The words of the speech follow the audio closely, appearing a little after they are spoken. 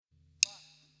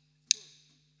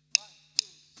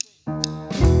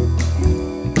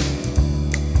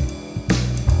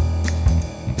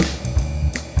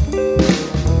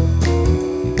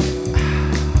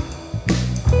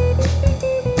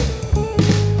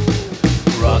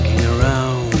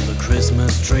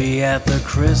tree at the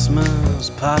Christmas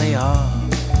party hop.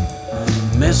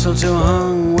 Mistletoe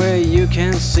hung where you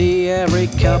can see every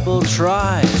couple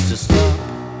tries to stop.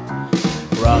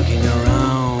 Rocking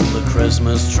around the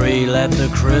Christmas tree, let the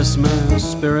Christmas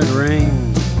spirit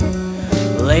ring.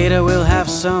 Later we'll have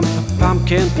some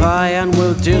pumpkin pie and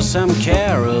we'll do some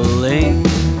caroling.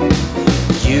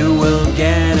 You will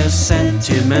get a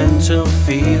sentimental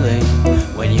feeling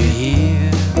when you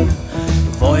hear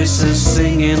voices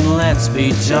singing, let's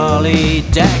be jolly.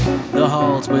 Deck the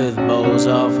halls with boughs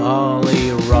of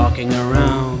holly. Rocking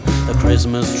around the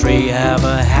Christmas tree, have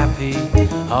a happy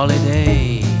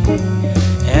holiday.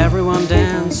 Everyone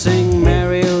dancing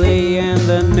merrily in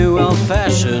the new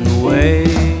old-fashioned way.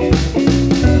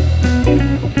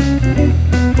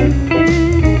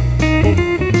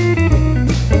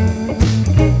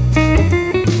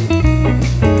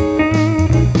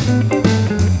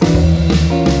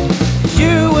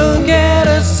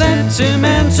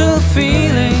 Sentimental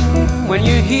feeling when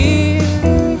you hear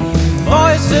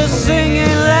voices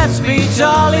singing, let's be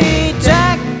jolly.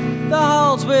 Deck the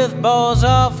halls with boughs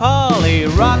of holly.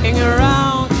 Rocking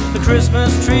around the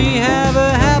Christmas tree, have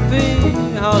a happy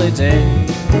holiday.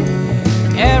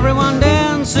 Everyone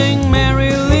dancing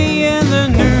merrily